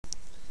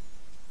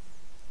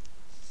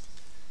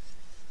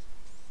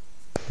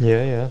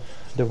Yeah, yeah.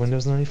 The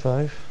Windows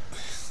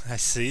 95. I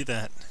see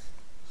that.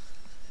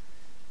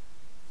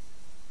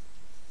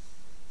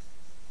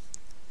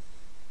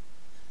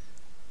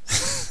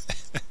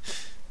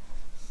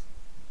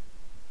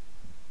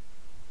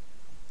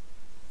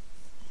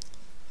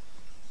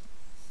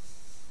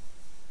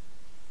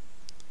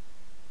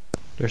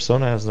 Their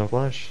Sona has no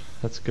flash.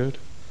 That's good.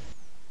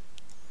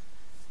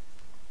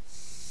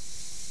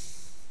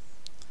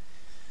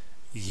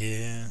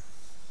 Yeah.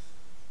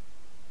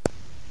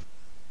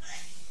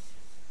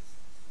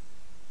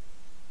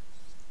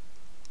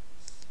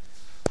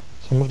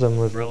 Some of them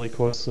live really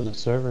close to the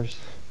servers.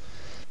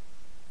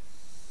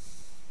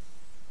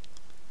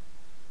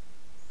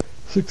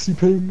 60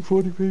 ping,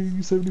 40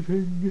 ping, 70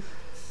 ping.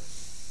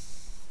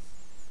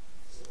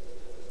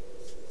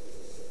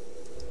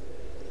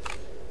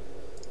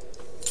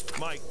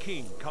 My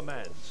king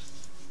commands.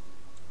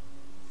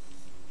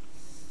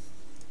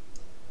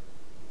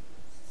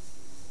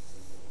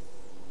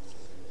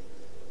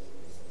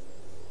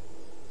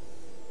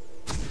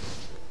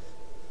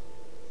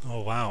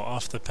 Oh wow,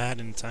 off the pad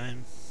in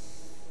time.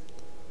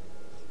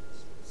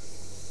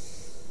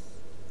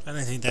 I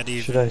don't think that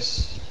even. Should I?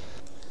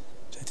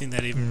 I think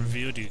that even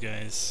revealed you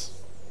guys.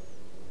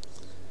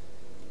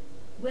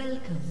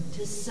 Welcome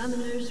to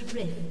Summoner's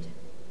Rift.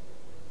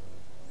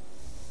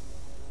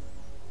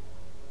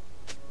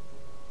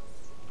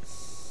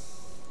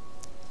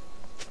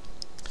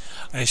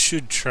 I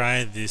should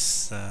try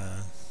this.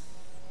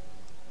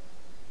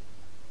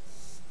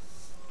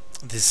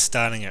 This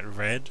starting at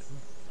red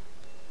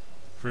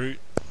route.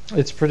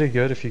 It's pretty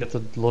good if you get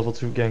the level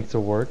 2 gank to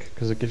work,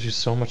 because it gives you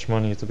so much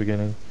money at the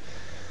beginning.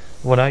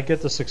 When I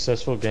get the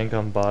successful gank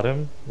on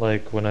bottom,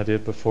 like when I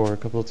did before a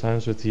couple of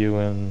times with you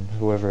and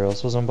whoever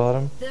else was on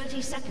bottom,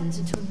 30 seconds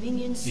until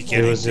minions You spawn.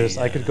 it was just,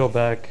 I could go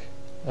back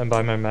and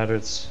buy my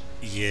matters.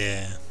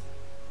 Yeah.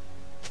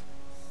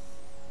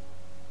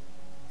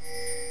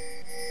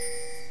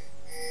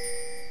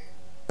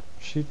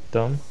 She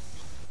dumb.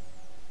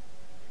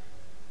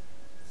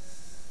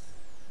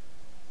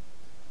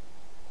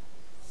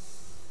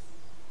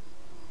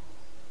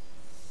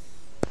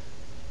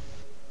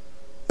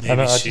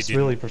 Maybe I she just didn't.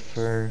 really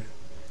prefer.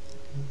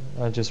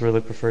 I just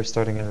really prefer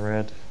starting in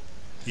red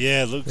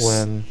Yeah, it looks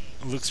when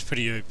looks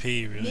pretty OP,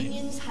 really.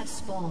 Minions have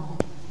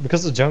spawned.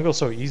 because the jungle's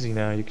so easy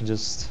now. You can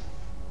just.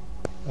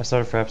 I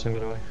started frapsing by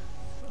the way.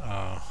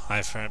 Oh,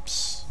 high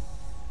fraps.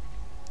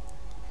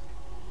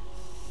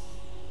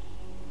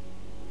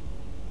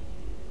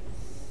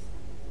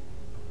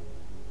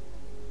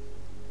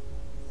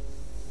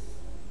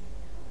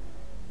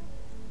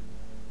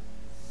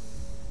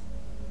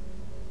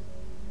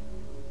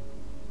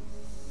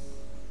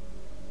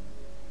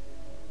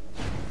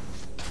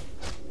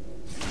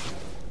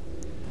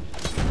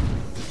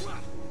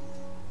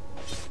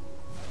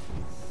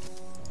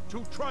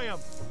 To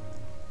triumph.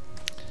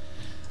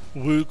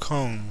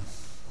 Wukong,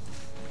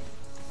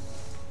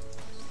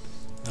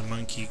 the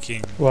Monkey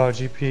King. Wow,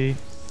 GP.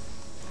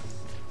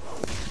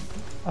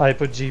 I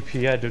put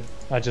GP.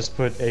 I just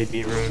put AD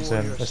runes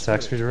and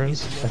attack speed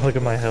runes. And look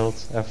at my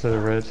health after the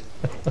red.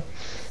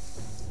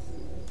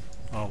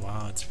 Oh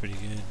wow, it's pretty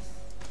good.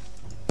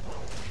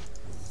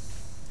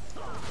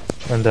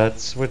 And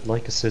that's with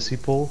like a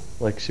sissy pull.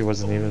 Like she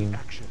wasn't even.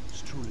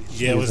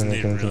 Yeah, it wasn't using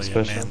even anything really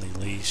special. a manly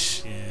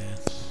leash. Yeah.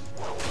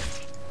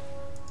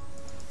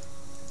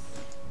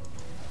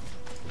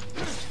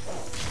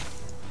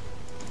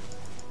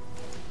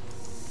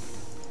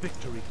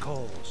 Victory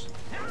calls.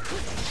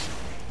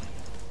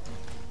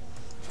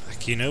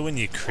 Like, you know when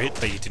you crit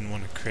but you didn't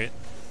want to crit?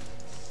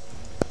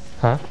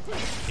 Huh?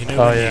 You know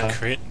Oh, when yeah. you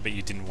crit but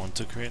you didn't want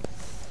to crit?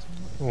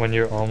 When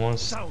you're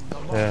almost. Sound the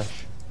march. Yeah.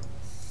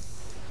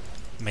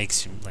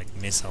 Makes you like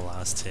miss a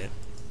last hit.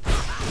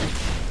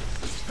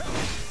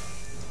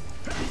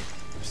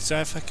 So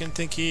I fucking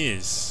think he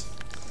is.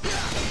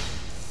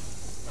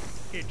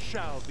 It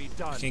shall be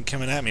done. Fucking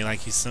coming at me like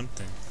he's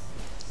something.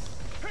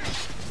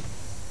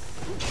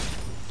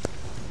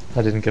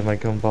 I didn't get my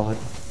gun bot.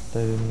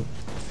 They didn't.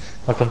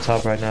 I'll come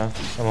top right now.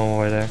 I'm on my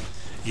way there.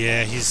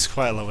 Yeah, he's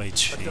quite low A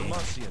HP.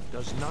 Demacian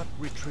does not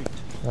retreat.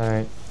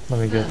 Alright, let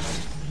me get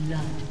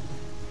Blood.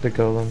 the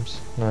golems.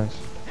 Nice.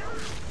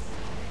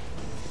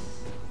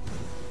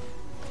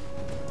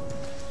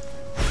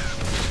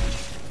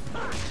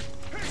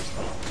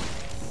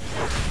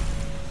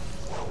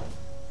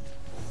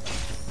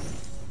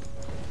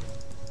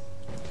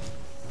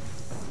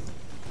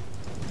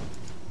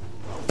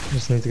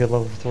 Just need to get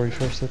level 3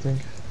 first, I think.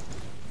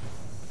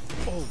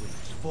 Always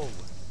forward.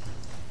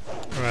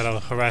 Alright, I'll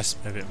harass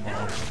him a bit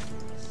more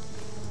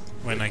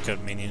when I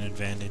got minion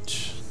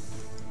advantage.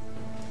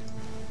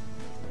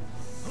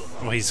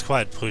 Well, he's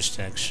quite pushed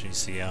actually,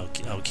 so yeah,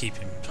 I'll keep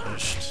him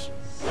pushed.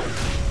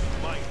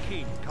 My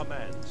king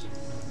commands.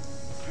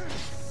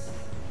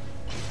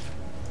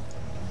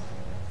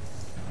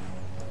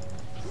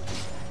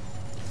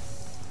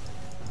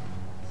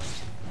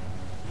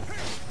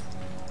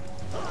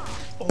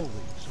 Always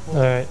forward.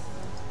 Alright.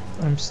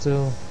 I'm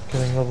still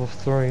getting level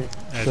 3, so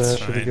That's that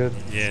should be fine. good.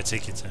 Yeah,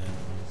 take your time.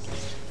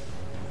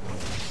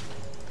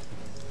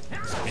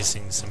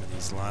 missing some of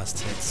these last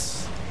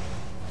hits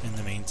in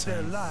the Their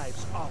meantime.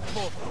 lives are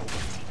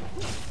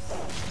forfeit.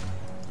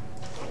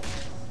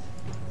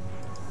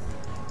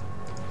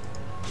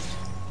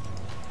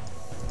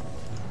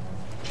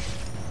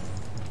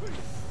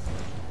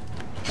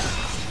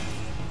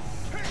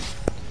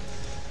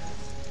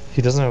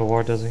 He doesn't have a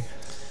ward, does he?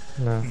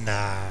 No.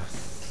 Nah.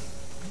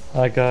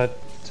 I got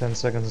 10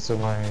 seconds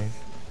until my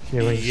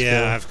healing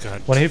Yeah, skill. I've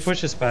got. When he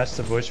pushes past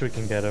the bush, we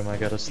can get him. I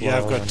gotta slow. Yeah,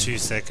 I've got him. 2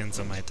 seconds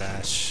on my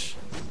dash.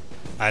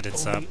 Add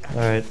it up.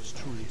 Alright,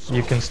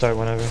 you can start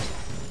whenever.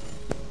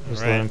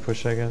 Just let him Right.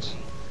 push, I guess.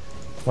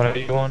 Whenever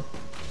you want.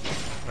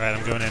 Right,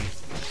 I'm going in.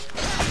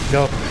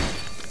 Go.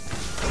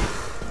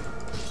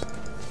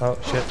 Oh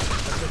shit.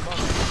 The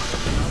democracy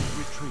does not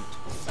retreat.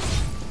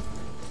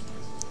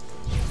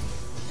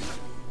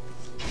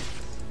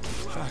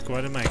 Fuck,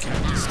 why did my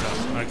character stop?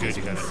 Oh, good,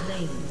 you got it.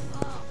 Slain.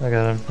 I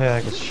got him. Yeah,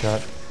 I got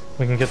shot.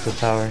 We can get the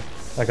tower.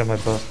 I got my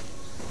bow.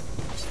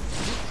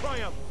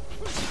 Triumph.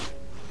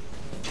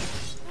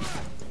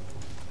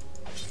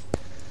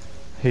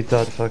 He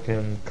thought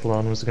fucking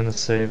Clone was gonna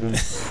save him.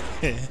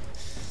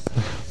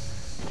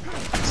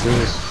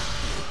 Serious.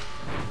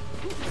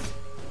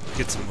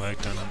 Get some work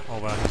done. Oh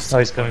wow, Oh,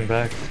 he's coming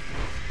back.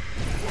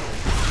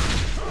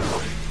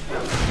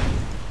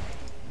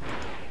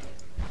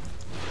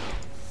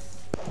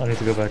 I need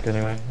to go back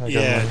anyway. I got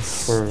Yeah, mine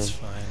it's for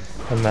fine.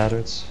 the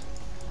matters.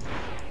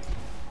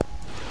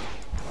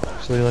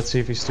 So let's see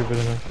if he's stupid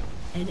enough.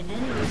 An enemy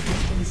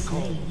has been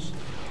slain.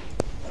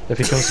 If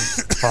he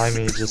comes by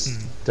me,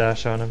 just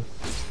dash on him.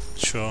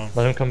 Sure.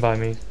 Let him come by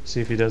me.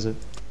 See if he does it.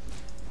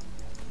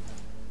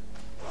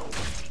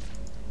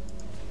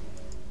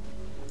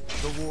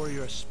 The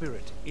warrior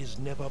spirit is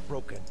never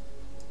broken.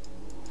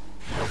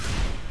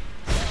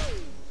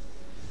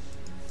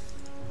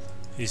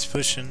 He's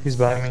pushing. He's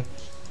by me.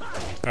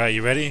 Alright,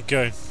 you ready?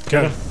 Go. Get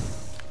Go. him.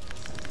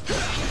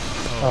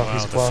 Oh, Oh, wow,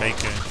 he's the blocked.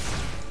 faker.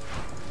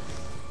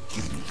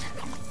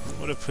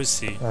 What a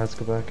pussy. Let's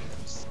go back.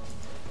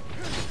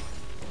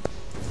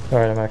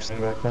 Alright, I'm actually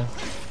back now.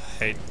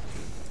 Hate.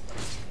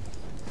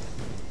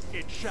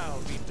 It shall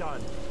be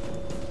done.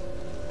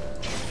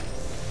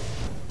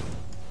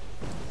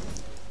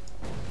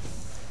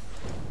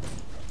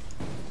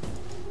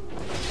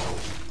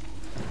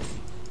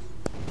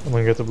 I'm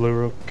gonna get the blue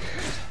rook.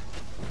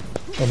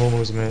 I'm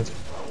almost mid.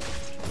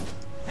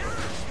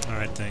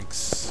 Alright,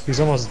 thanks. He's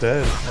almost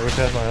dead. I wish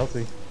I had my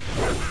ulti.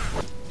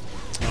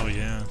 Oh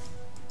yeah.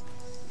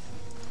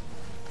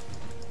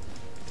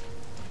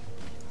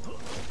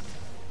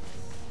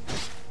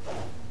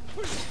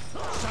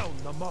 Sound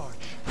the march.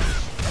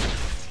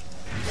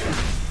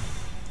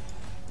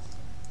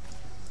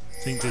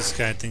 I think this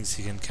guy thinks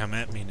he can come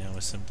at me now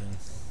or something.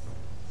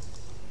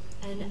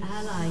 An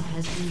ally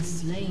has been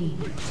slain.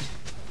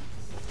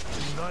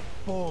 Do not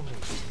bore me.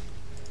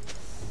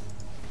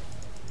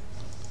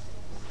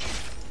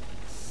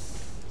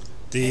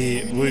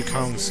 The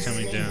Wukong's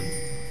coming down.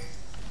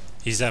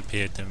 He's up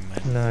here, never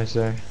mind. No, he's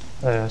there.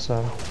 Oh yeah, I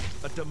saw him.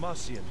 A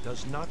Demacian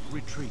does not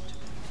retreat.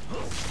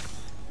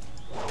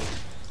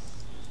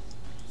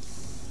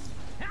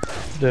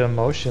 The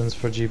emotions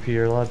for GP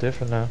are a lot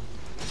different now.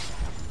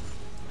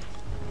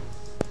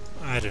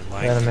 I don't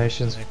like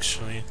Animations. them,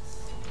 actually.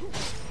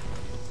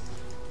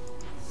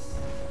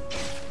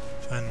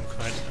 Find them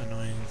quite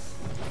annoying.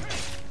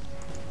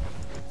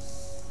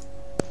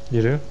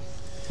 You do?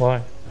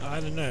 Why? I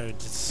don't know,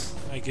 it's,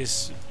 I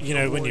guess, you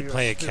know, when you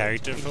play a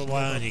character for a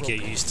while and you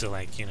get used to,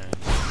 like, you know,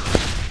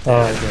 Oh,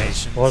 I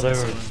animations guess. Well, and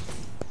so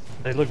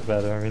they look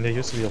better. I mean, they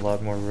used to be a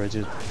lot more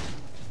rigid. on.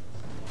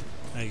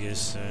 I guess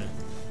so.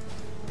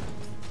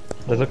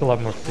 They look a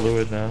lot more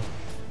fluid now.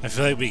 I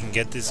feel like we can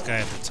get this guy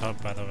at the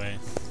top, by the way.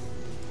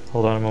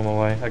 Hold on, I'm on my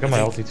way. I got my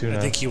ulti too now.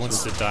 I think he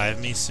wants to dive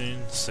me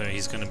soon, so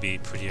he's going to be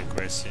pretty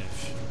aggressive.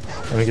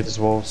 Let me get this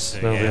wolves. So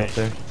They'll be yeah, up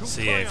there.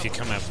 so yeah, if you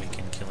come up, we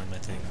can kill him, I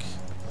think.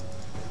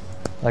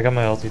 I got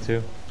my ulti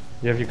too.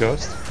 You have your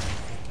ghost?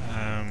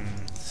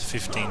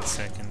 15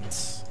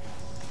 seconds.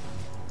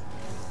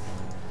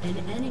 An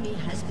enemy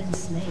has been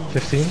slain.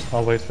 15?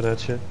 I'll wait for that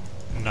shit.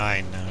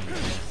 9 now.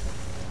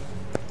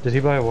 Did he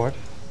buy a ward?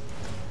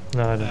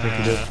 No, I didn't think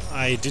he did.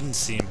 I didn't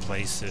see him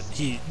place it.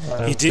 He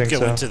I did think go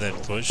so. into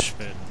that bush,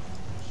 but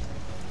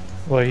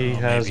Well, he Oh,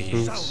 has maybe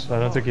he- boots. I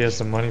don't think he has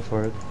the money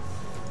for it.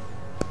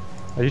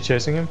 Are you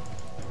chasing him?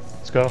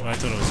 Let's go. I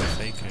thought it was a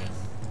faker.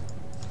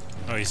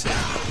 Oh, you said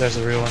There's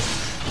the real one.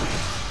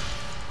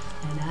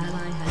 An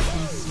ally has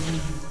been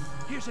slain.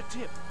 Here's a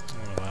tip.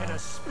 oh, And wow. a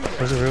spear.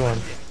 There's the real one.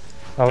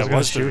 I was That gonna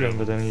was the shoot real him,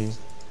 but then he...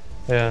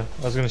 Yeah,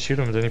 I was gonna shoot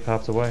him, but then he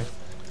popped away.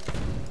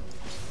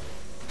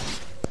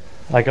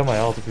 I got my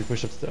ult if we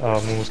push up the...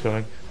 Oh, Moon was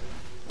coming.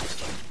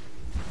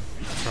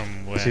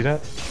 From where? You see that?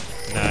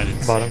 No, I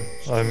didn't Bottom.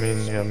 see I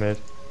mean, yeah, mid.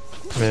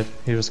 Mid.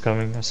 He was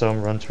coming. I saw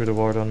him run through the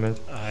ward on mid.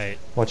 him.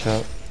 Watch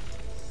out.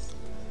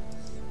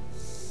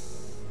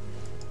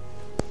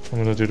 I'm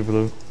gonna do the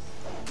blue.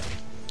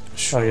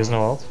 Sure. Oh, he has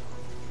no ult.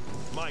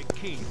 My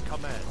king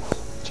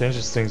commands.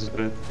 Changes things a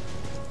bit.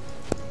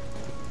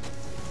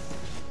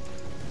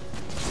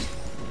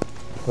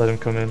 Let him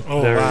come in.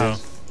 Oh there wow. he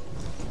is.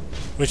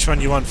 Which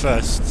one you want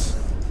first?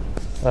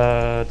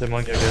 The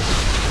monkey, I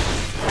guess.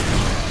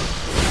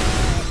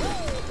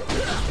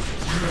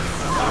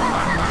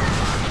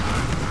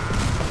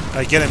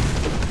 I get him.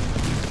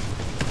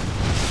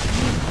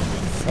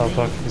 Oh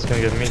fuck, he's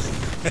gonna get me.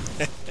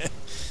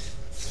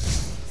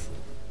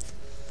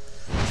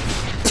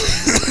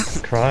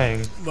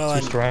 Crying. Well,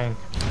 Too strong.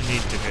 I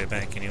need to go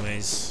back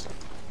anyways.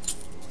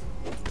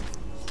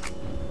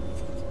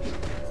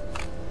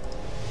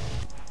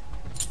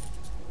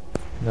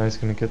 Now he's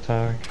gonna get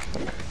tired.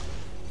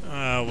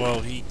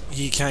 Well,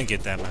 he can't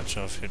get that much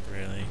off it,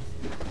 really.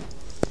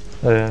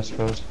 Oh yeah, I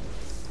suppose.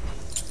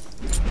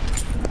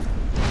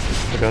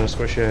 I gotta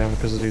squish him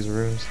because of these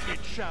rooms. It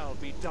shall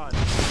be done.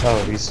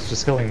 Oh, he's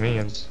just killing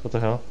minions. What the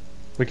hell?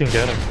 We can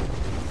get him.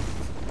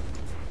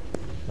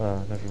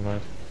 Oh, never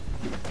mind.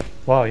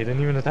 Wow, he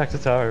didn't even attack the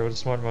tower. What a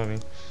smart mummy.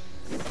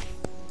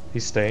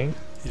 He's staying?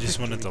 He just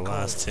wanted the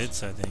last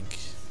hits, I think.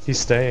 He's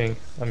staying.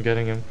 I'm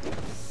getting him.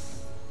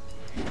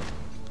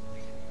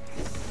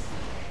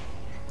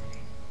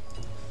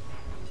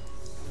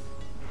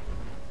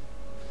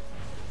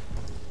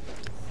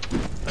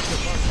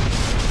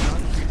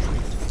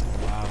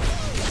 Wow.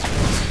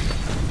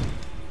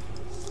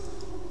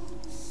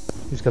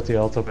 He's got the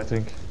ult up, I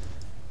think.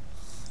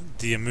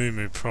 The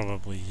Amumu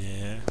probably,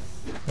 yeah.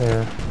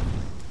 Yeah.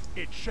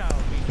 It shall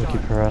be Lucky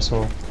done. per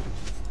asshole.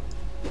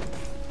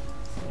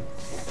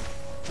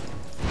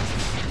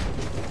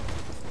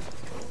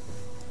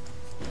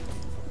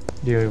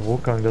 The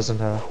Wukong doesn't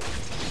have.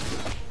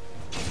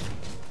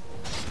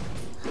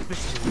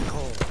 Victory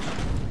call.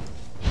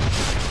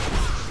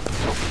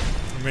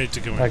 I'm ready to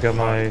go in I got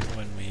my-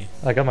 when we...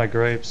 I got my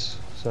grapes,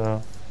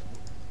 so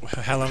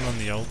How long on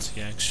the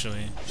ulti,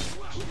 actually?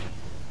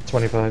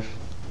 25.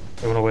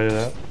 You wanna wait it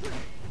out?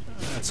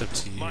 That's up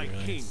to you, My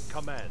really. king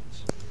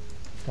commands.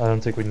 I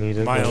don't think we need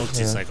it. My but,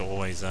 ulti's yeah. like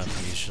always up,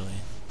 usually.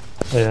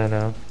 Yeah, I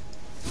know.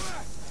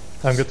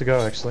 I'm good to go,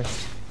 actually.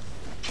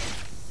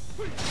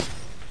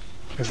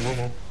 There's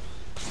Momo.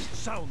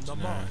 Sound the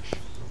march.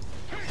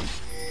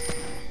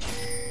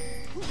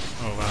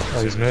 Oh wow.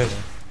 Oh, he's mid.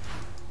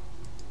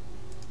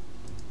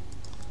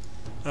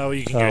 Oh, well,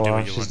 you can Oh, go do wow,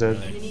 what you she's want, dead.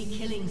 really. Mini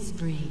killing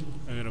spree.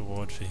 I got a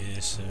ward for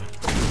here, so...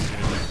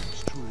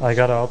 I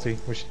got ulti.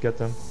 We should get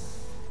them.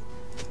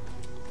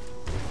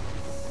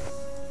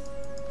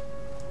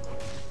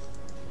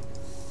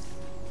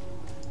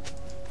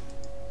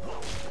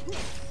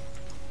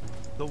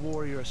 The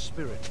warrior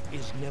spirit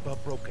is never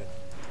broken.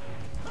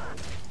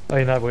 Oh,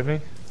 you're not with me?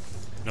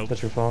 Nope.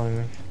 But you're following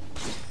me.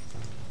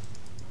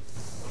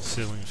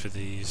 Ceiling for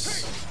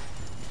these.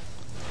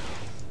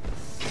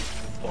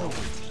 Always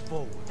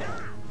forward.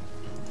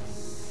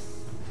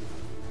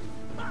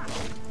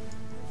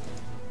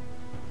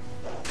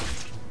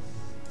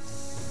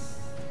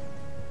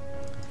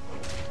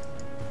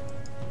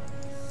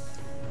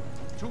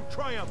 To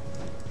triumph.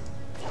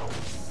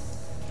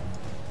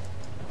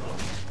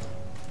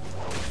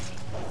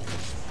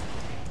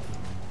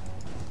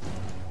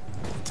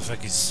 What the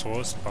fuck is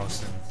source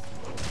bossing?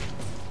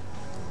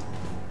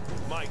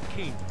 My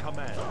king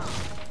commands.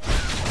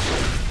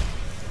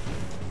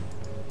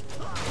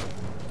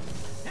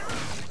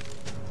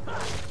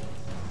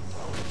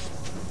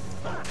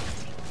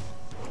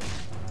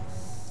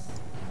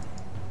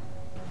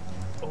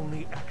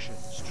 Only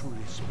actions truly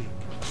speak.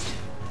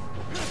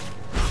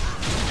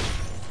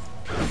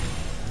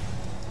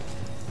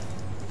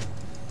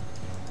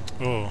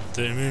 Oh,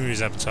 the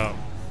Amumu's up top.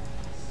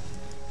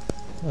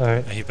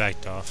 Alright. He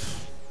backed off.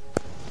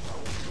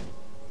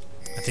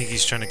 I think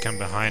he's trying to come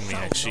behind me,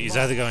 actually. He's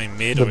either going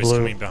mid The or he's blue.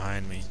 coming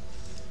behind me.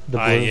 The blue.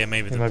 Ah, yeah,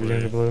 maybe He the might be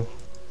doing the blue.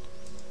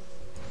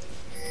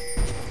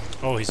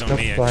 Oh, he's on Nope,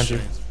 me, behind actually.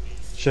 you.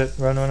 Shit,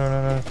 run, run, run,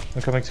 run, run.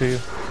 I'm coming to you.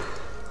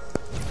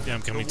 Yeah,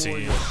 I'm coming to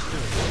you.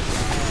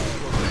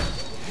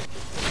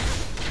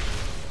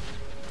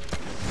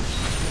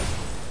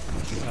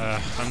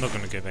 I'm not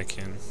gonna go back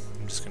in.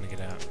 I'm just gonna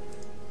get out.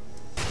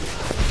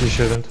 You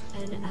shouldn't.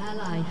 An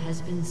ally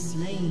has been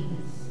slain.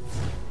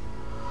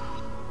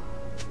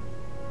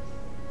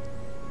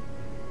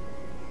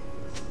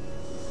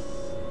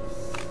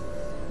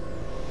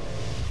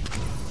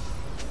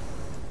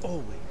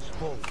 Always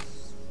forward.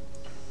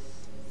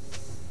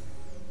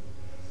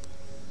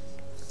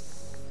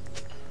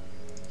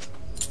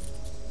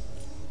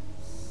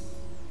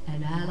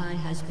 An ally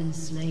has been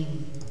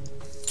slain.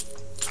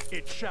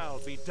 It shall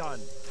be done.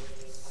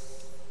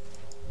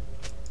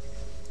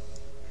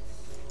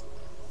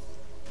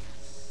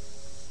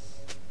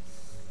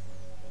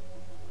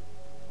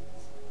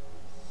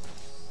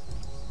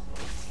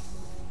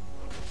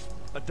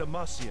 A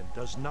Demacian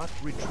does not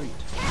retreat.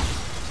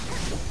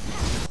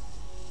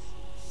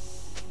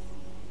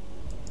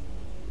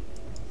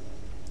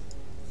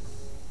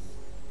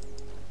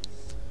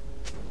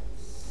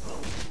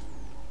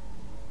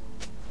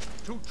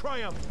 To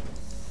triumph.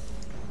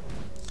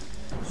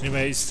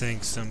 Anyways,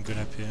 thanks. I'm good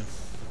up here.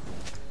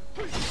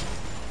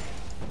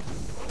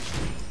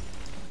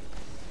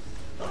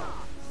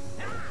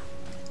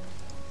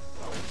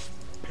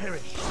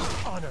 Perish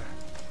honor.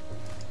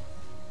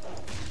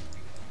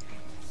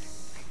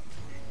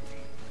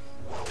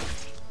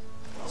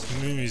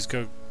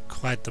 got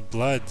quite the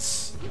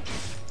bloods.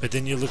 But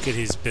then you look at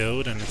his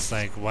build and it's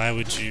like, why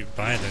would you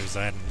buy those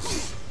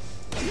items?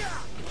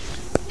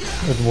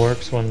 It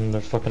works when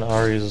the fucking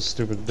Ari is a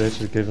stupid bitch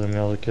that gives them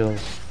all the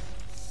kills.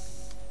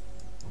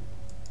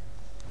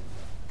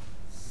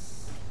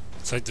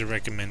 It's like the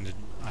recommended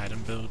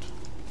item build.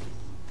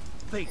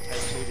 Fate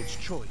has made its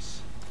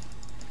choice.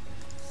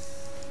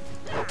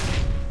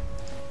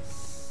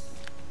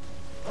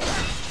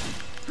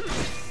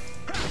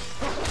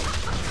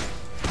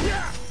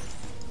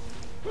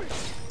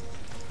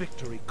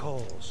 Victory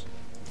calls.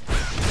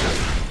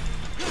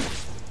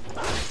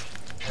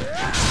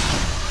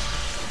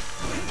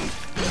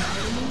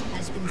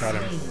 Got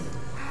him.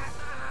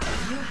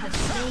 You have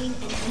slain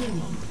an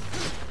enemy.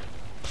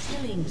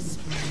 Killing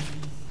spree.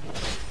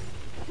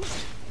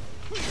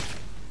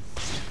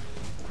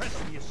 Press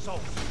the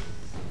assault.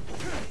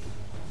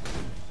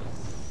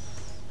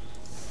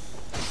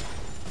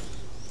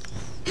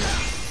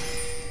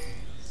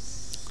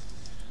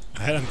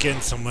 I'm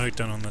getting some work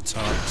done on the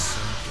top, so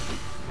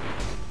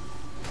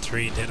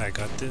 3 dead, I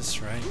got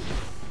this, right?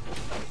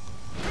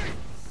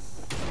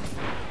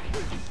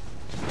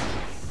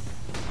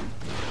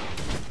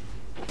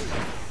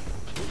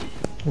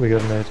 We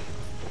got made.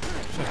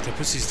 Fuck, the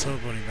pussy's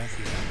teleporting back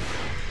again.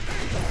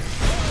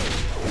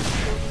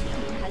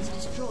 Has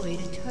destroyed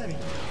a turret.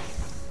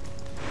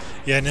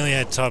 Yeah, I nearly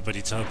had top, but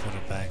he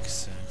teleported back,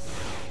 so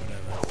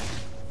whatever.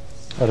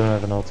 I don't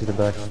have an ulti to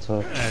back on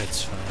top.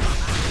 It's fine.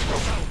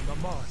 Down the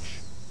march.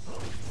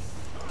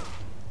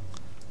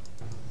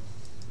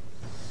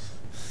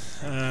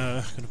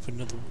 Gonna put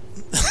another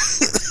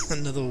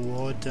another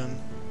ward down.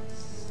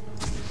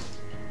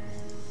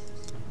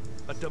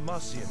 A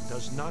Demacian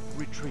does not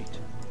retreat.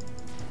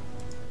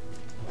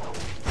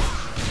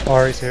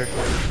 Ari's here,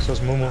 so is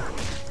Mumu.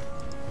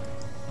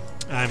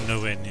 I'm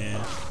nowhere near.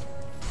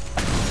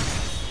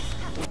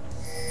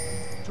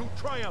 To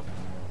triumph.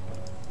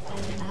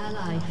 An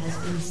ally has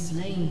been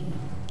slain.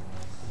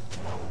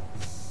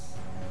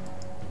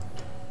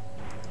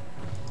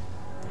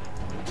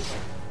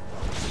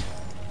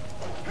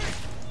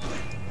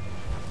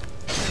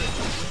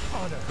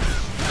 Honor.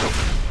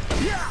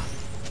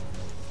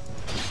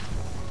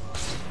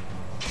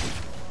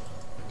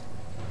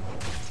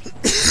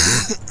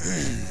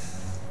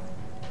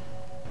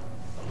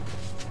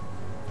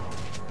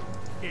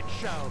 It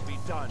shall be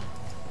done.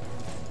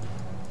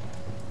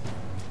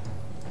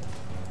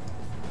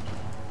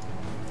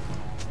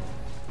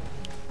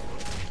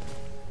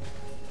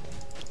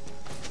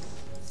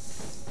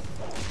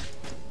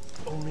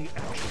 Only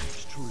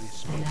actions truly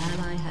speak. An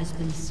ally has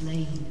been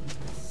slain.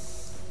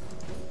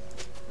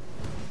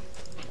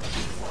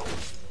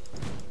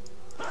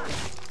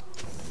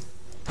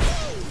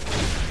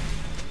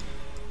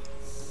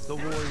 The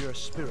warrior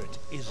spirit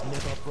is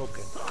never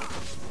broken.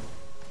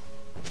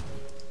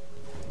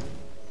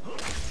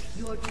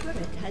 Your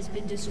turret has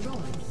been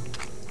destroyed.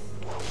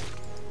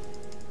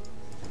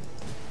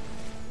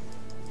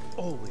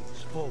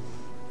 Always forward.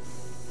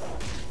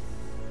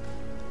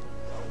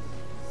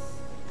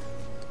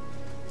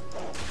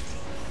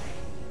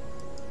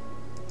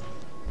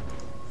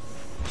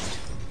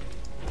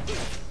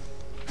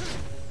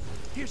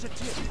 Here's a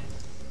tip,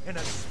 and a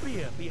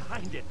spear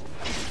behind it.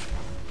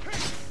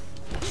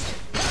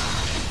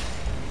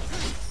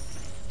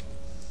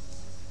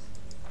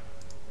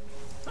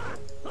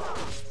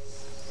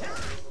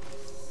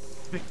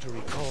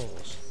 Victory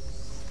calls.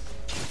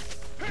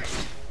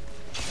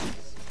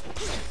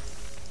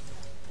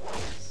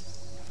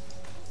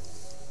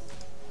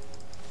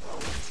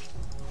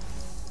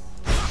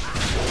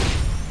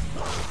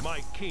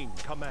 My king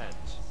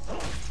commands.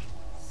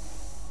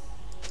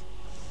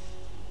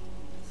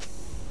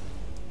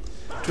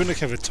 Do you want to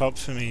cover top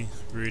for me,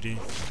 Rudy?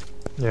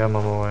 Yeah, I'm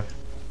on my way.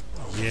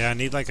 Yeah, I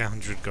need like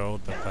 100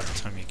 gold, but by the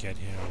time you get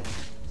here,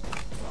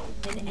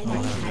 An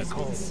enemy has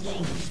been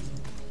slain.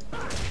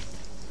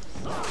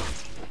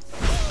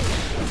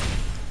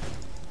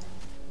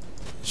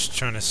 just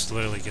trying to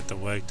slowly get the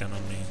work done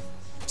on me.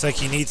 It's like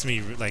he needs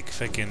me like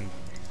fucking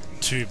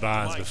 2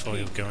 bars before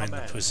he'll go in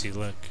the pussy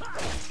look.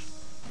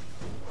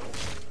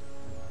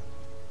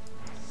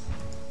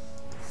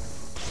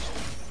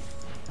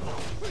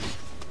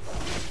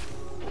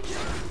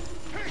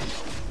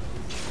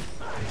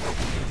 I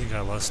think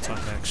I lost top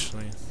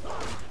actually.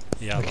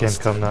 Yeah, I can't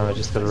come now, I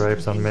just got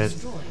raped on mid.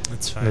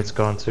 It's fine. Mid's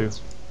gone too.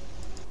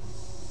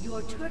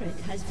 Your turret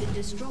has been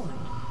destroyed.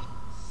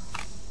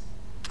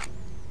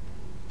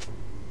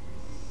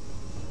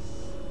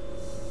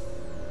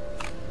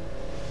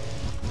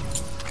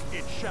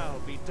 It shall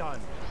be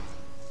done.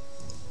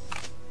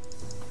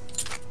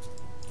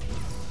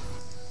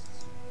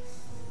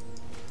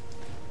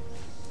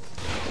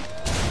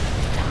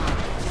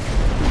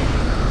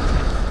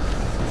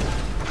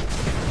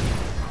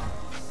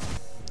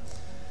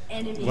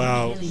 Enemy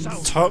Wow,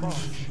 killing. top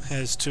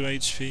has 2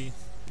 HP,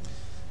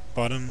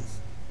 bottom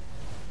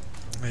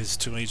has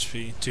 2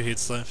 HP, 2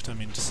 hits left, I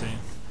mean to say.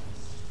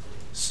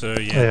 So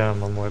yeah, Yeah,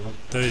 I'm on my way.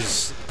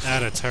 those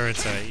outer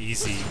turrets are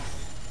easy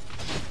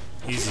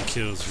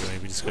kills really,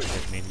 we just gotta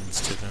get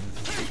minions to them.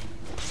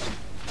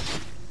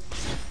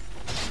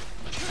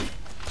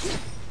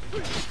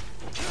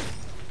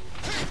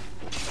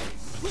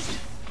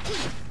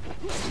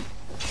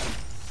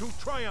 To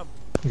triumph.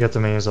 Get the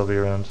minions, I'll be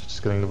around.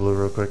 Just getting the blue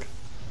real quick.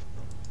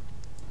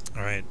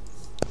 Alright.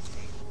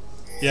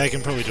 Yeah, I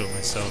can probably do it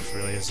myself,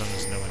 really, as long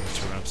as no one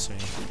interrupts me.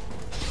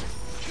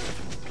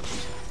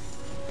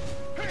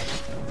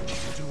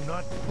 Do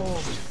not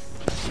fall.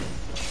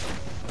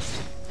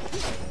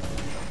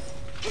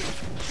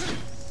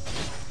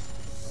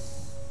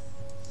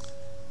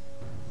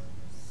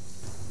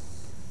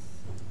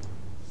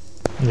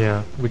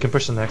 Yeah, we can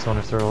push the next one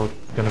if they're all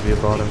gonna be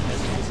at bottom.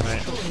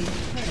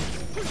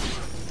 Right.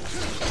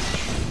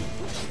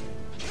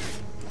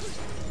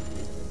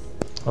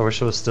 I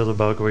wish it was still the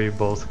bug where you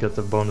both get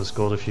the bonus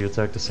gold if you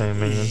attack the same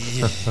minion.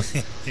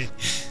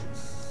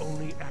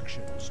 Only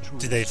actions true.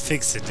 Did they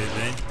fix it, did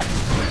they?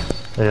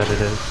 Yeah, they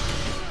did.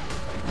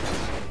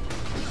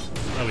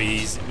 Oh, we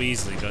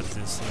easily got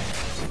this.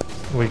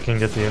 We can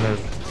get the unit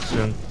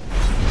soon.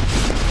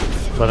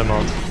 Let him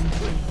out.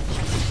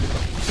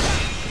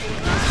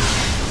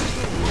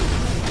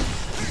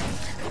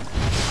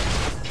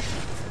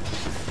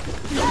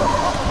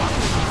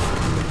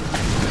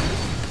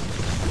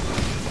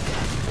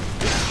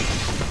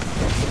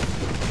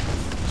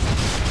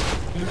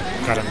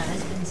 Got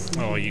him.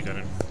 Oh, you got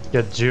him.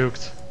 Get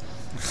juked.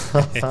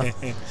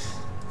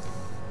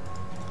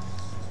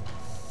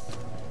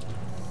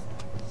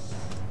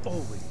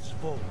 Always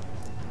forward.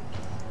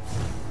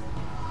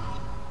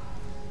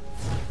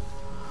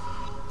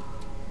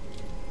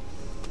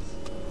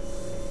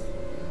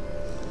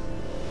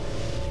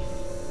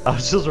 I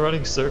was just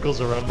running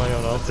circles around my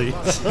own ulti.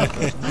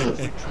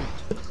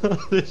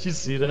 Did you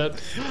see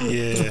that?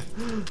 Yeah.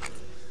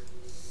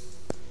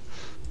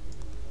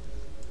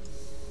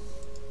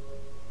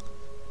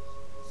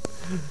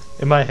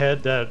 In my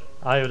head, that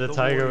Eye of the The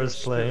Tiger warrior was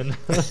playing.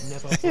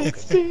 Never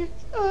It's broken.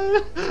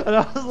 the and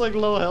I was like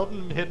low health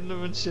and hitting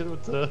him and shit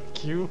with the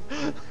Q.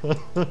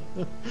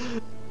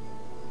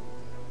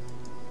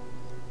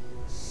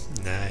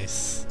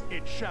 Nice.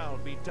 It shall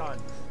be done.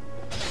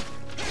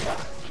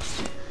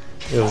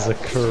 It was a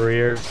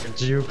career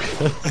juke.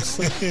 I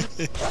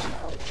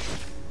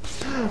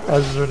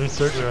was just running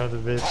circles around the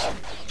bitch.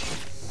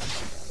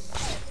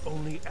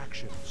 Only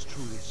actions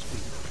truly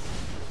speak.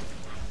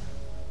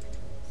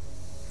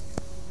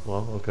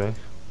 Well, okay.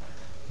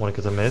 Wanna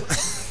get the mid?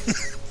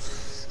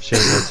 She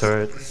has no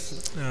turret.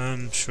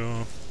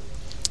 Sure.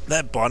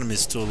 That bottom is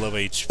still low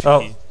HP.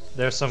 Oh,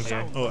 there's some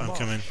here. Oh, I'm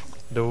coming.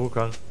 The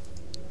Wukong.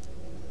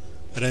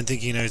 I don't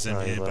think he knows I'm Oh,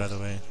 he here, by left. the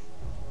way.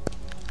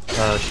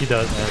 She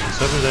does, and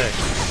so do they.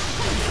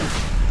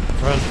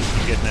 Run.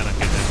 I'm getting that, I'm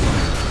getting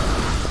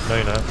that. No,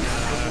 you're not.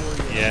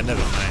 Yeah,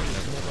 never mind.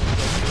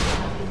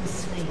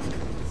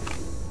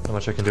 How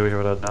much I can do here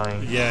without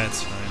dying. Yeah,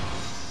 it's fine.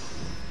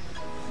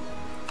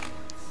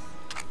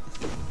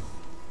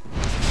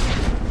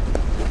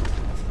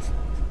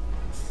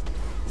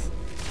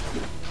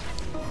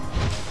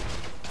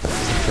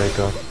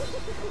 Draco.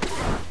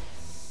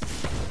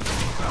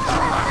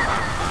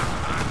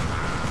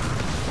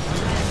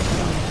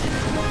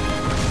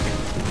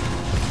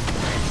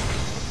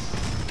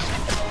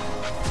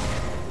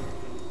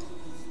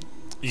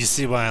 You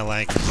see why I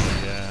like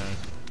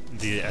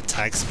the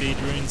attack speed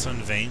runes on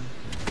Vayne?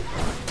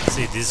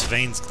 See, this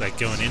Vayne's like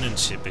going in and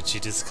shit, but you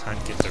just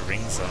can't get the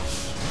rings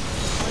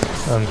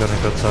off. I'm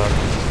gonna go top.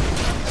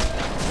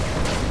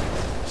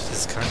 You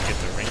just can't get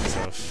the rings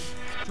off.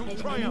 To An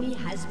triumph. enemy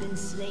has been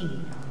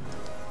slain.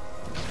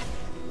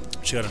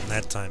 She got him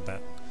that time,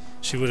 but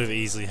she would have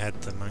easily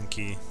had the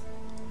monkey.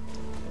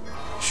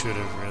 Should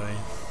have, really.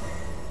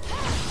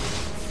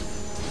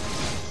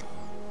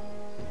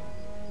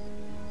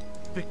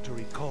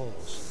 Victory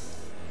calls.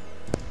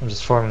 I'm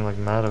just farming like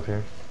mad up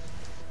here.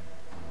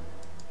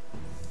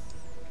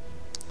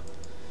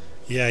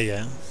 Yeah,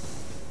 yeah.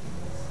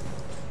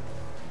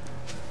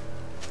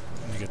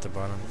 Let me get the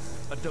bottom.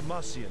 A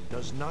Demacian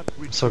does not I'm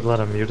retreat. so glad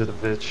I muted the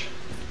bitch.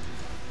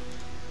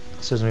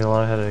 Saves me a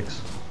lot of headaches.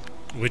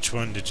 Which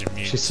one did you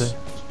mute? She said,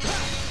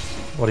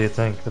 "What do you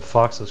think?" The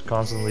fox was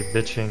constantly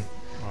bitching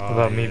Oh,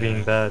 about me yeah.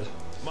 being bad.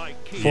 My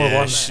key.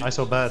 4-1, she- I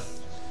so bad.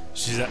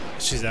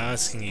 She's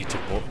asking you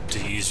to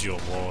use your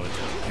ward,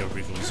 your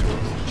Wriggles ward.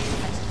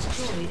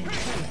 Destroyed a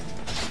turret.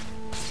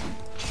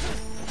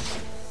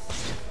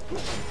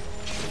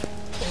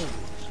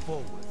 Always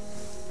forward.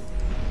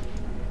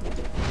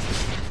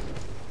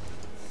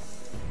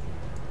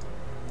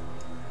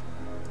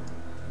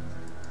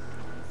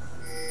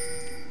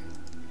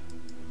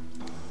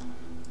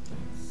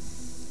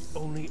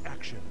 Only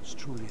actions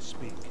truly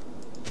speak.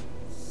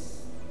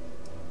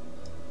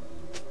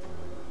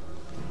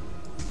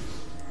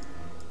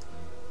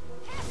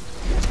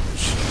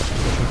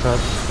 Pushing top.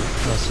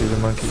 I see the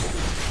monkey.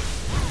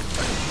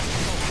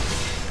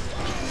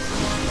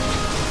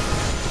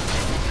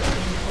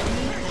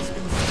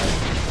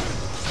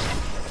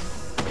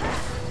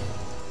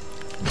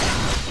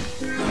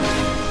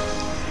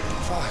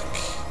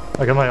 Fuck.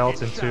 I got my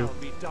ult in It too. shall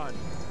be done.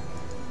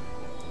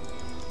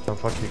 Oh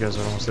fuck, you guys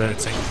are almost Gotta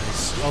dead. take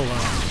this. Oh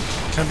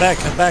wow. Come back,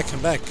 come back,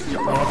 come back.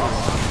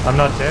 I'm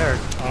not there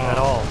at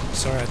all.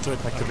 Sorry, I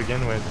thought Like to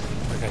begin with.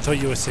 Okay, I thought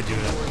you said you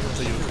were. I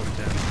thought you were coming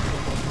down.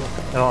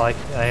 No, I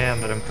am,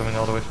 but I'm coming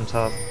all the way from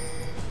top.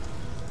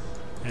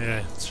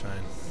 Yeah, it's fine.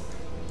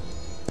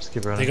 Just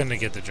keep They're running. gonna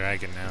get the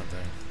dragon now,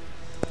 though.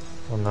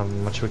 Well, not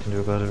much we can do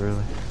about it,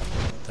 really.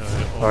 They're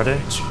all Are they?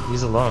 low HP.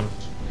 He's alone.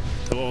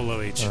 They're all low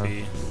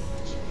HP.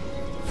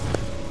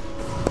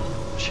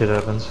 Shit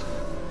happens.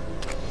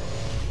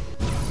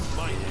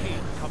 My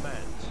king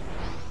commands.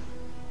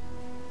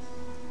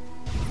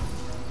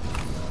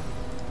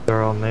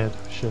 They're all mid.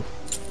 Shit.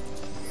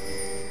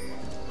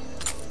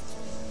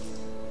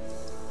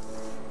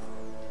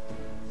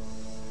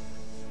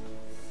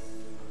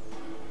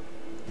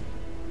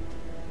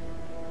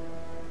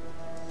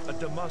 A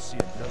Demacian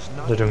does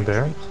not. They're doing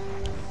Baron?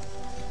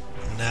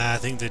 Nah, I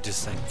think they're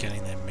just like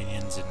getting their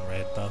minions in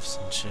red buffs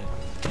and shit.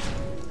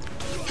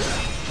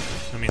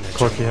 I mean, they're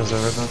Corky jungle has a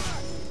red buff.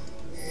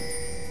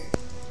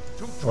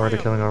 Already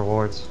killing our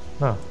wards.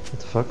 Oh, what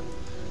the fuck?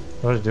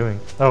 What are they doing?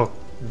 Oh,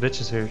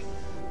 bitch is here.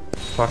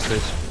 Fox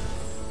bitch.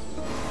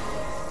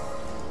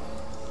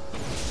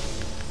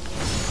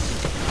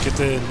 Get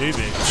the new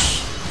bitch.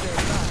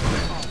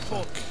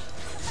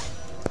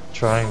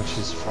 Trying, but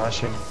she's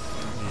flashing.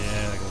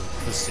 Yeah, like a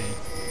pussy.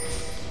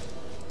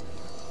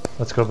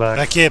 Let's go back.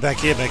 Back here, back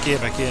here, back here,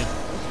 back here.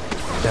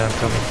 Yeah, I'm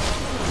coming.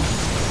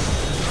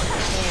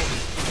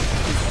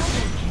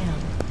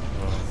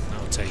 Well,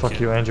 I'll take Fuck it.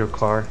 you and your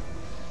car.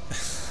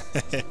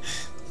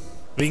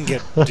 We can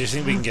get. Do you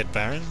think we can get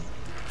Baron?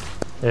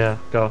 Yeah,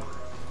 go.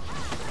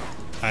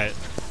 Alright.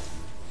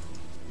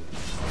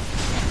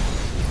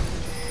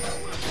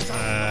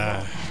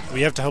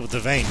 We have to help with the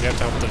vein. We have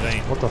to help with the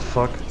vein. What the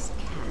fuck?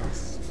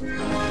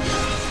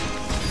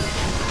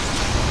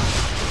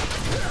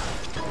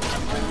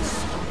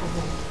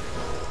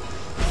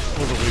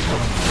 All the way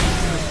coming.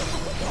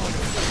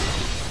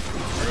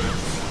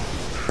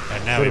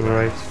 And now we Good,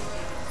 right.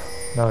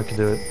 Now I can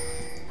do it.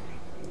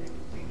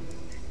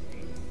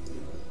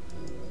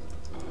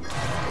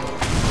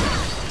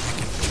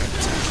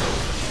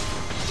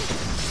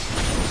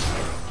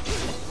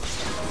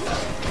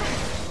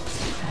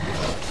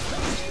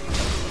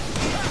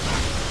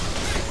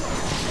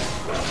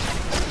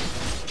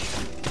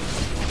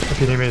 If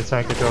you need me to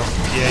tank it, go.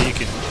 Yeah, you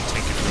can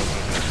take it for a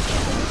while.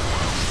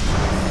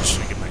 I'm just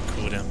trying to get my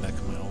cooldown back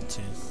on my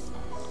ulti.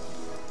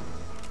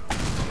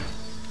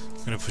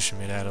 I'm gonna push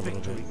him out a little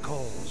bit. Victory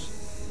calls.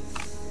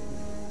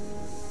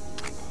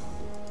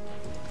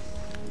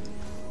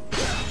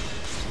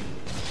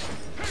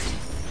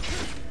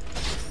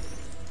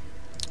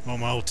 Well,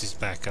 my ulti's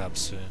back up,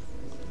 so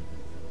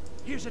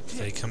Here's a if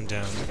they tip come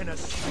down, and a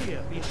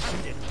spear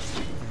behind it.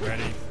 I'm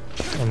ready.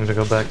 I'm gonna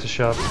go back to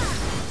shop.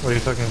 What are you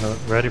talking about?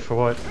 Ready for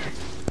what?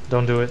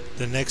 Don't do it.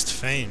 The next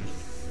Fane.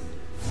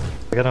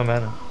 I got no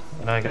mana,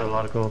 and I got a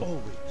lot of gold.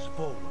 Always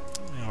forward.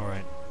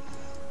 Alright.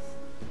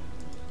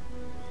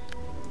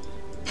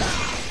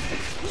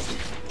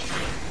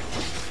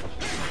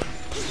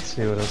 Let's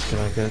see what else can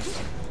I get.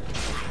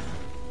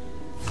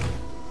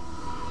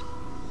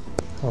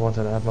 I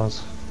wanted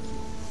Atmos.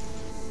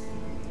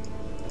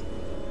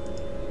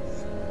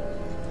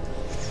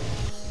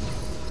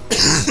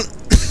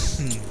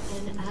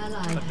 An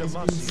ally A has been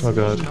Demacian Oh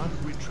god. does not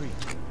retreat.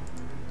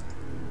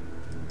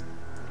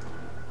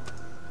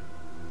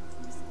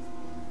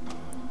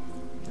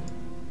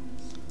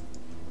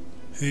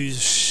 Who's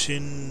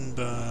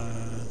Shinba?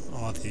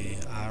 Oh, the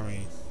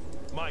Ari.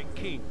 My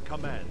king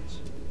commands.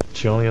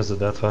 She only has the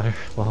Deathfire.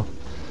 Wow.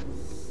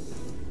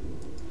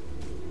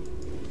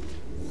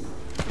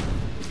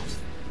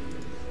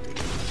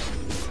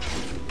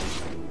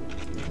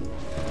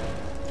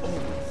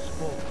 Always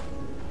forward.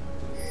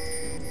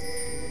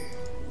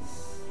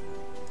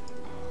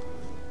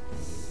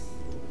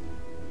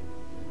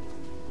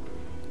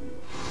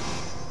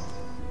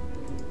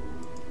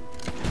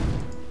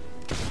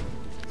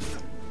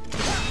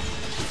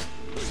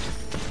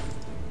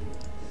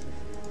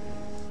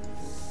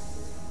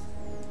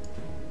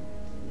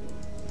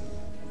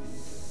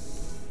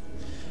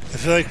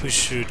 I feel like we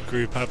should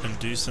group up and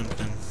do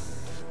something.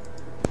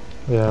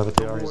 Yeah, but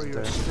the The Ari's warrior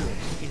there. spirit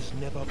is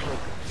never broken.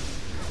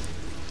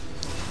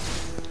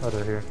 Oh,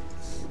 they're here.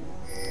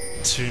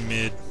 2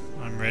 mid.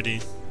 I'm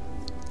ready.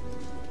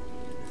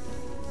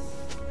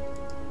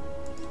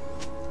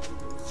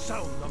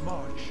 Sound the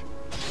march.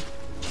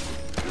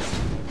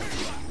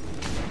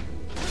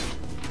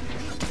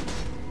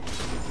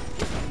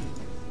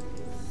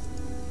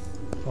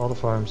 All the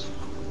farms.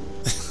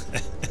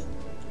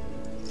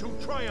 To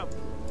triumph.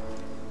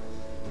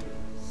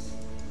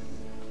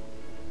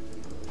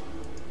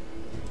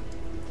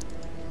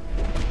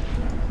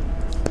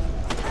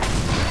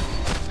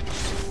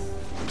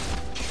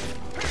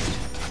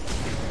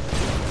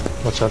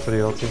 Watch out for the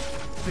ulti.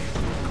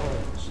 Victory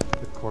calls.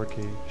 The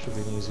Corky should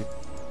be easy.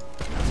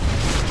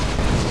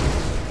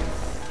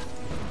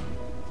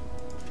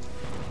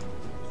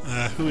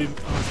 Who? Oh,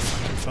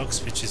 fucking Fox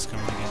bitch is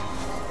coming again.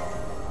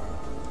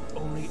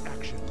 Only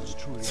actions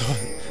truly.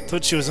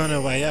 Thought she was on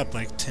her way up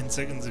like 10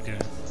 seconds ago.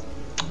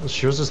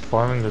 She was just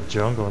farming the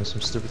jungle and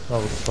some stupid. Oh,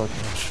 what the fuck?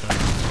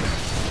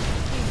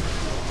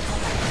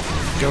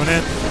 Going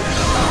in.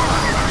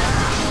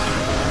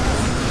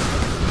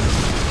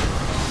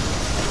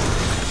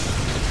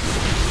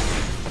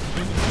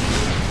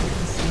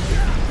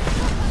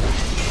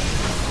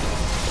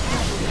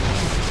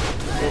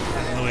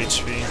 No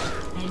HP.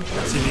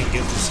 See if you can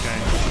get this guy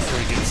before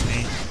he gets me.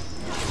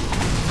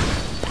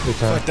 We I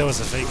can. thought that was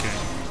a faker.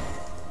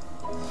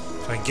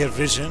 If I can get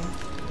vision,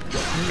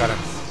 got him.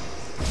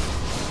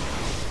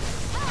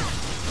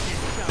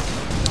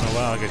 Oh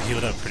wow, I got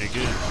healed up pretty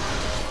good. Oh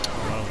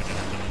wow, we didn't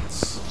have minions.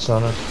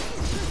 Sana.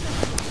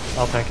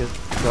 I'll tank it.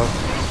 Go.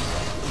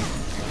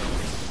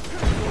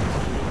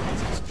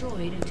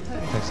 Destroyed a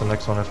turret. Takes the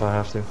next one if I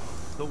have to.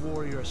 The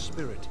warrior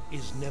spirit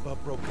is never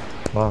broken.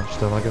 Wow,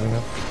 still not giving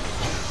up.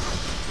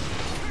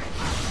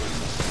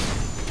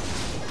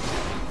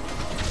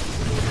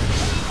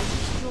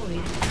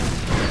 Destroyed.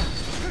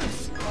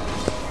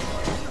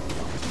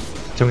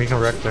 Think we can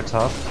wreck their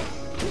top?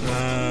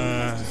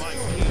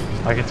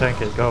 I can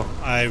tank it. Go.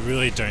 I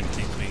really don't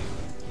think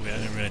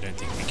I really don't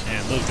think we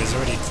can. Look, there's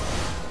already a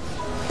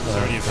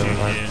few never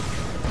mind. here.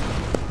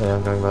 Yeah,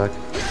 I'm going back.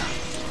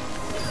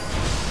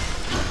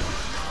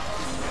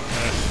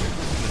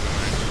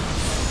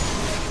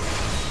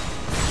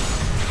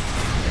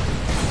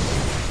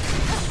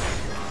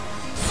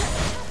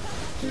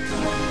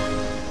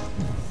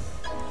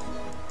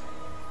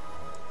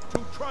 To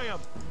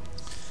triumph.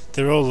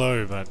 They're all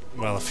low, but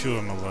well, a few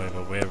of them are low,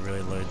 but we're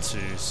really low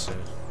too. So,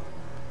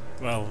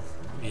 well,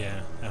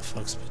 yeah, our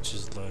fox pitch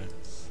is low.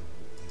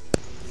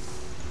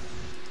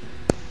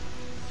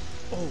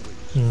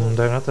 Always.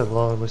 They're not that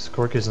low, at least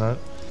Corky's not.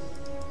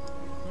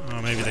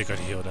 Oh, maybe they got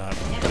healed up.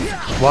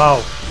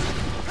 Wow!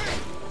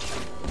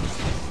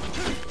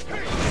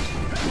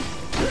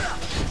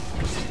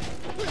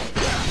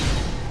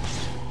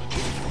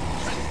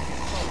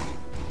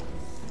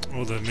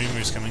 Oh, the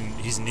Moomoo's coming.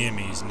 He's near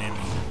me. He's near me.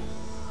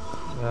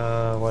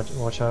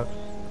 Watch out.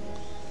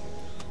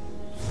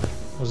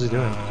 What's he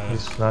doing?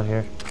 He's not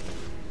here.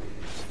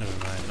 Never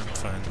mind. I'm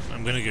fine.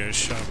 I'm gonna go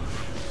shop.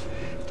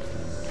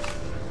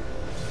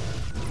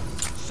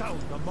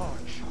 Sound the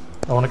march.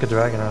 I want to get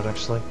Dragon out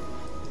actually.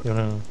 You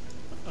wanna...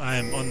 I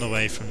am on the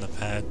way from the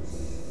pad.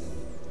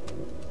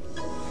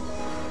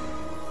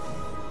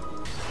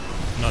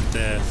 Not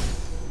there.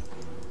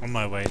 On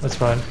my way. That's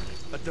fine. A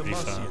far.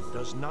 Demacian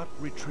does not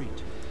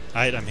retreat.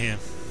 Alright, I'm here.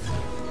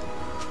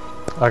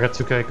 I got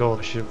 2k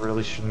gold. I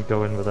really shouldn't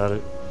go in without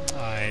it.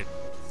 Alright.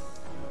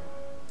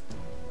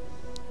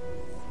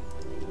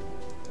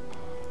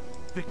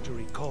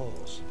 Victory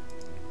calls.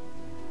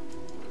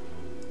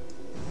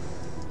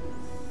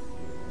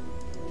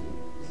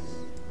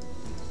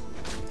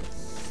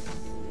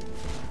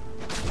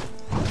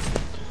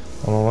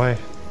 I'm away.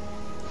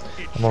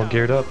 It I'm all shall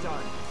geared be up.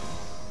 done.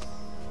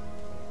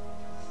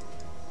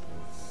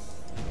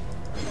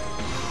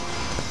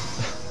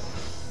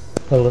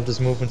 I love this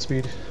movement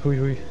speed. Hui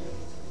hui.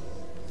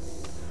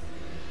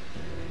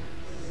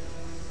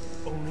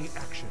 Only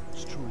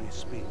actions truly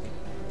speak.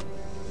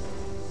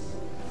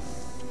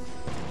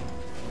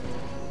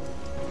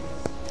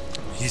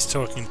 He's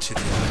talking to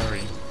the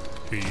Ari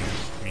who you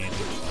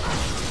muted.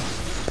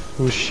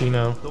 Who's she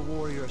now? The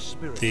warrior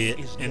spirit The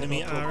is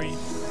enemy never Ari?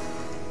 broken.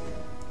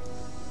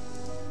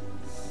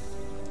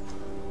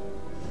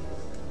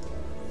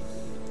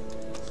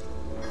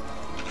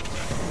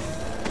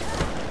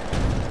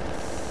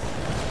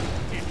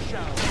 It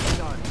shall be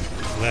done.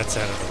 That's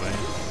out of the way.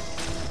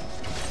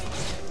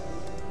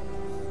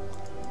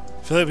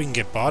 I feel like we can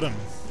get bottom.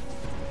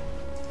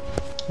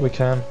 We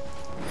can.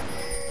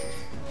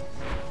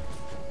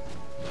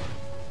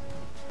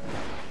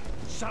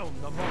 Sound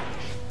the march.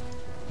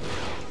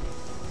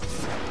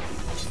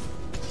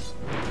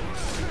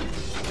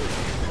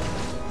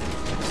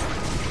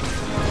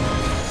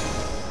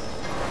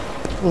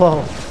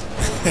 Lol.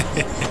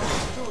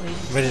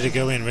 Ready to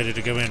go in, ready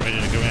to go in,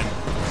 ready to go in.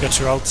 Got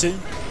your ult too?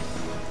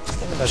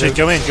 I Jake,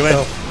 do. go in, go in.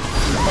 Go.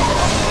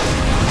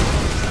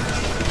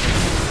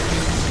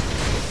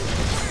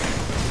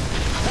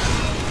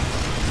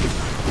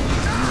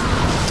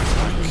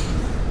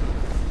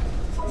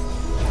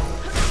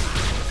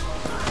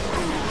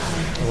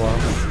 Wow.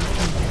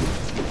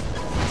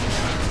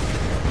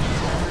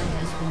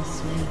 Has been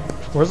slain.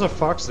 Where's the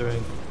fox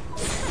doing?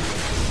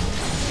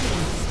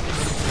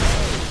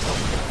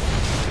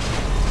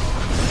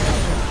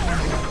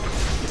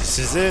 This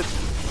is it.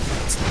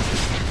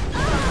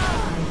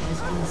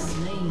 Has been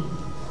slain.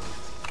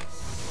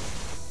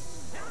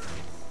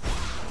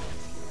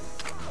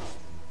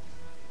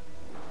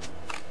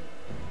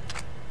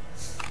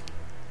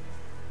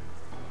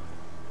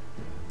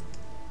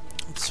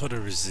 Sort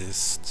of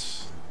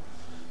resist.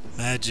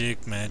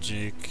 Magic,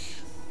 magic.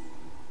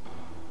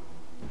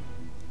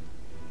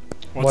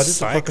 Why did the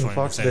fucking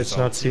fox say it's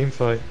not team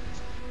fight?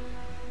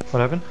 What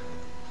happened?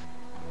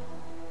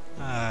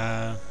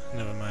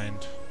 Never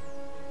mind.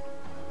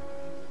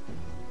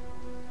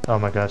 Oh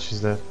my god,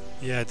 she's dead.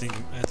 Yeah, I think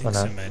Why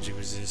some not? magic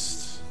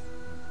resist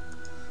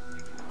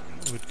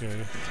would go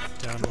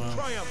down well.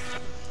 Triumph.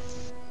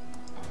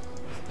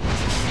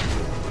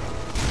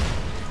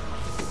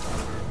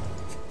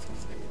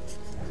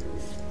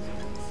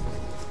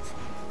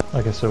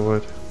 I guess I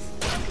would.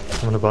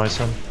 I'm gonna buy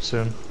some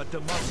soon. A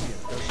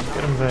Demacian does not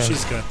Get him Vayne.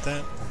 She's got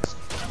that.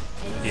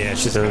 Yeah,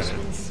 She she's got does.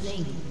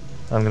 it.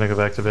 I'm gonna go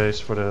back to base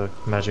for the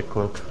magic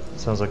cloak.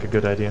 Sounds like a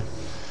good idea.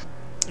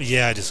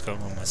 Yeah, I just got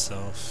one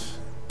myself.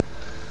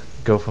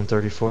 Go from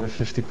 34 to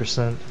 50%.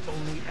 only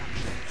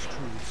actions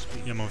truly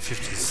speak. Yeah, I'm on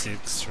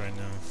 56 right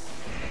now.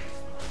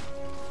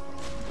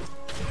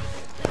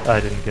 I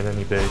didn't get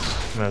any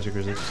base magic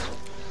resist.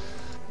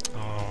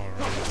 Alright.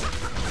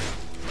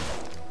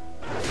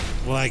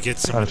 Well, I get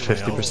some On of my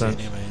 50%. ulti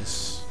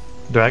anyways.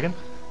 Dragon?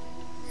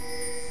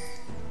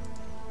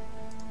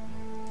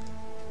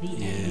 The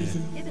Yeah. enemy's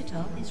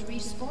inhibitor is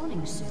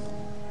respawning soon.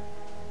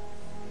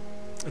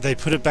 They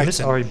put it Did back this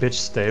to Ari bitch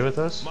stay with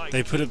us? My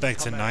they put it back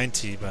to command.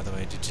 90, by the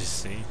way. Did you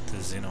see the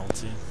Xin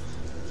ulti?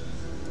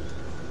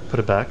 Put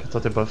it back? I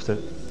thought they buffed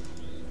it.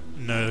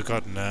 No, it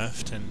got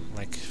nerfed and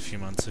like a few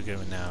months ago,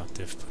 and now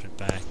they've put it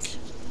back.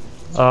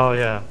 Oh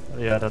yeah,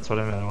 yeah, that's what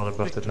I meant. I want to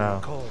buff it Victory now.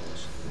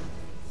 calls.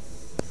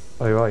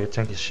 Oh you are, you're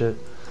tanky shit.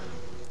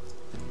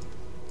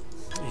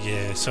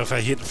 Yeah, so if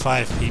I hit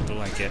 5 people,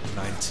 I get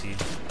 90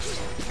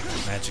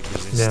 magic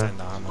resist Yeah.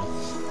 and armor.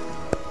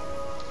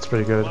 It's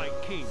pretty good. My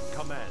king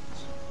commands.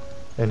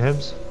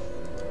 Inhibs?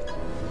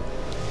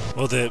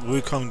 Well, the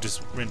Wukong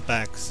just went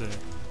back, so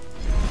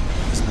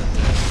it's not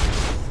there.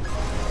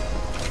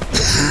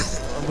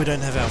 We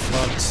don't have our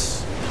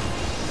flogs.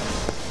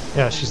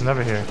 Yeah, she's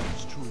never here.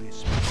 Actions truly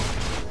speak.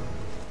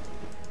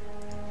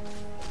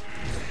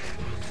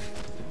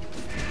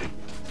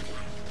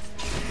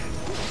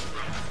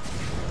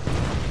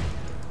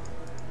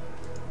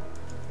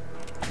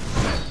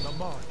 The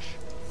march.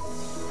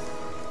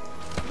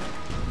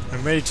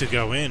 I'm ready to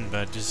go in,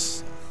 but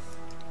just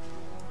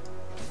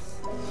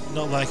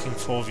not liking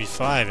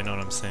 4v5, you know what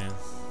I'm saying?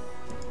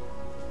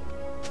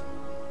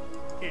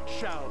 It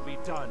shall be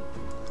done.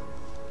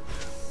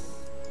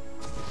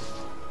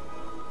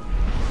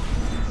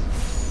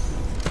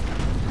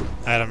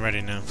 Alright, I'm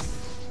ready now.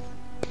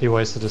 He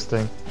wasted his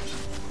thing.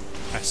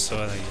 I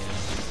saw that, yeah.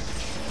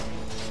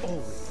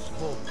 Always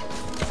forward.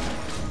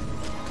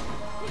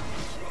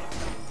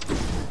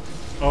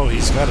 Oh,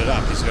 he's got it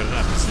up, he's got it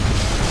up.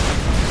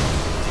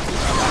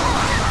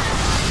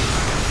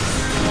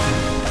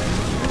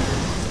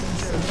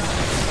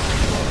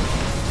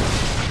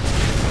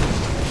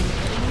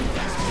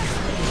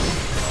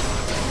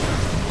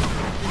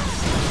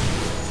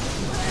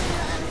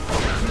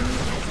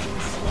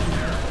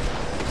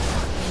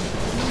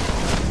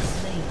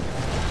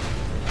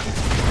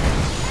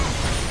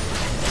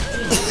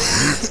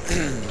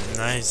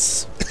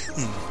 Nice.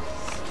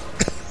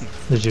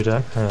 Did you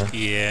die? Yeah,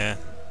 Yeah.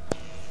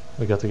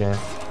 we got the game.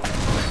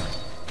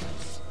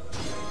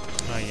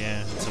 Oh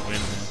yeah, it's a win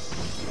now.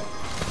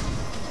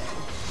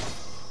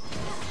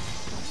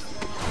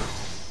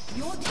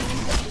 Your team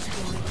has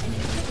destroyed an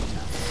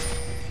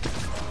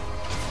inhibitor.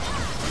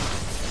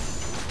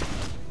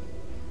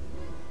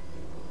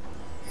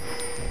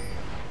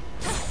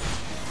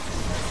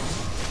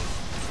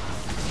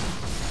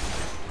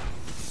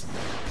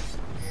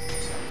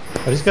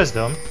 Are these guys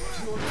dumb?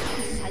 Your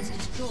team has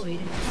destroyed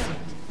a turret.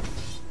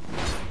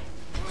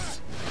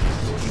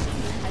 Your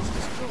team has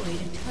destroyed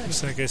a turret.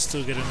 Looks like I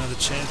still get another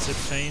chance at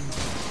fame.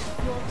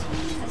 Your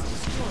team has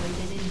destroyed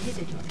an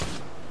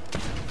inhibitor.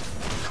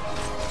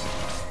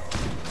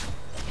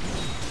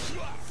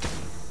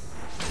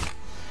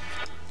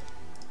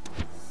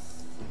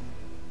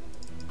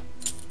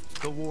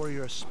 The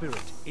warrior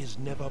spirit is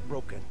never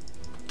broken.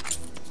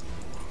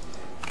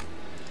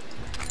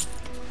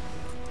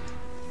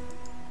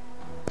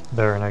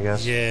 Baron, I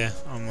guess. Yeah,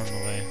 I'm on the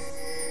way.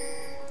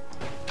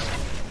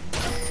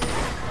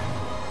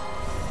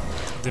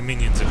 The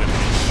minions are gonna be the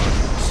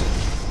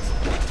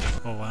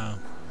bottom. Oh wow.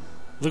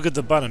 Look at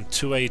the bottom,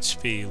 2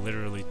 HP,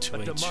 literally 2 A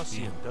HP.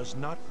 Demacian does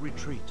not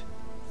retreat.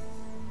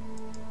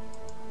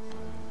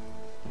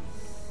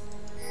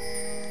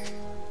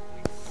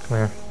 Come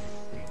here.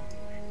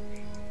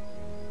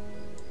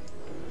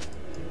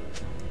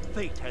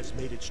 Fate has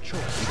made its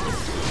choice.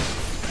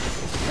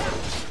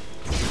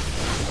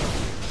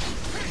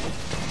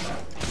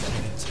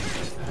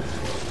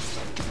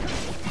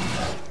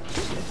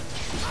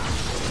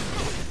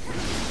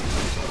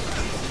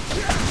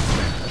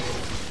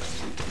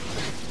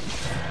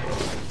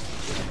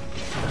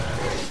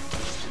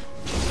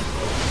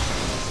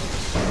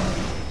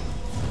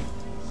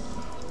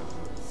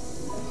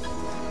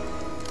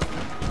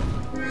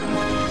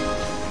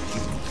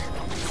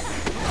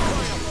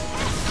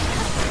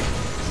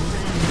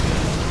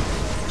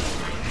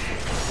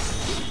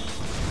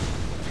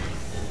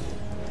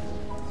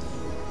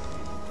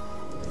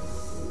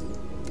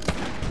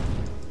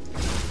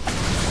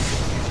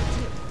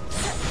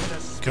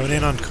 Going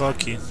in on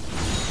Corky.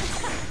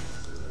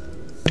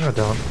 I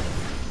don't.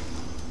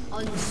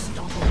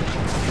 Unstoppable.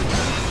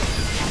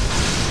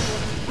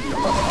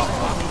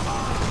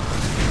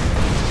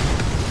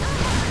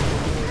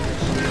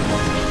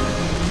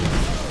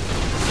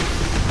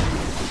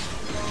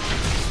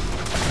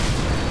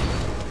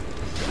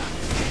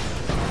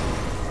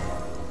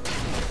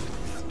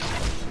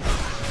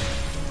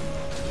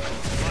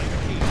 My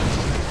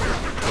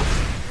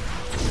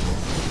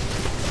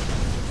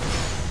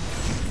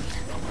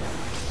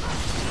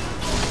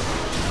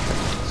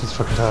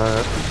fucking tower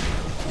up.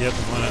 Yep,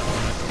 on it.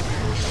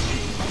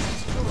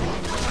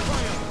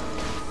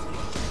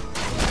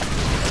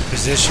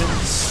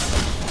 Positions.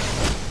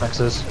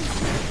 Axes.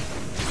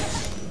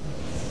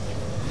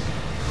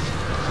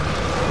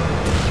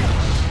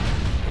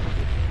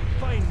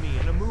 Find me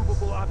an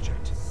immovable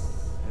object,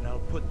 and I'll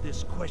put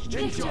this question to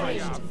Enjoy rest.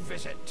 your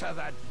visit to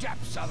the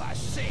depths of the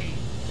sea,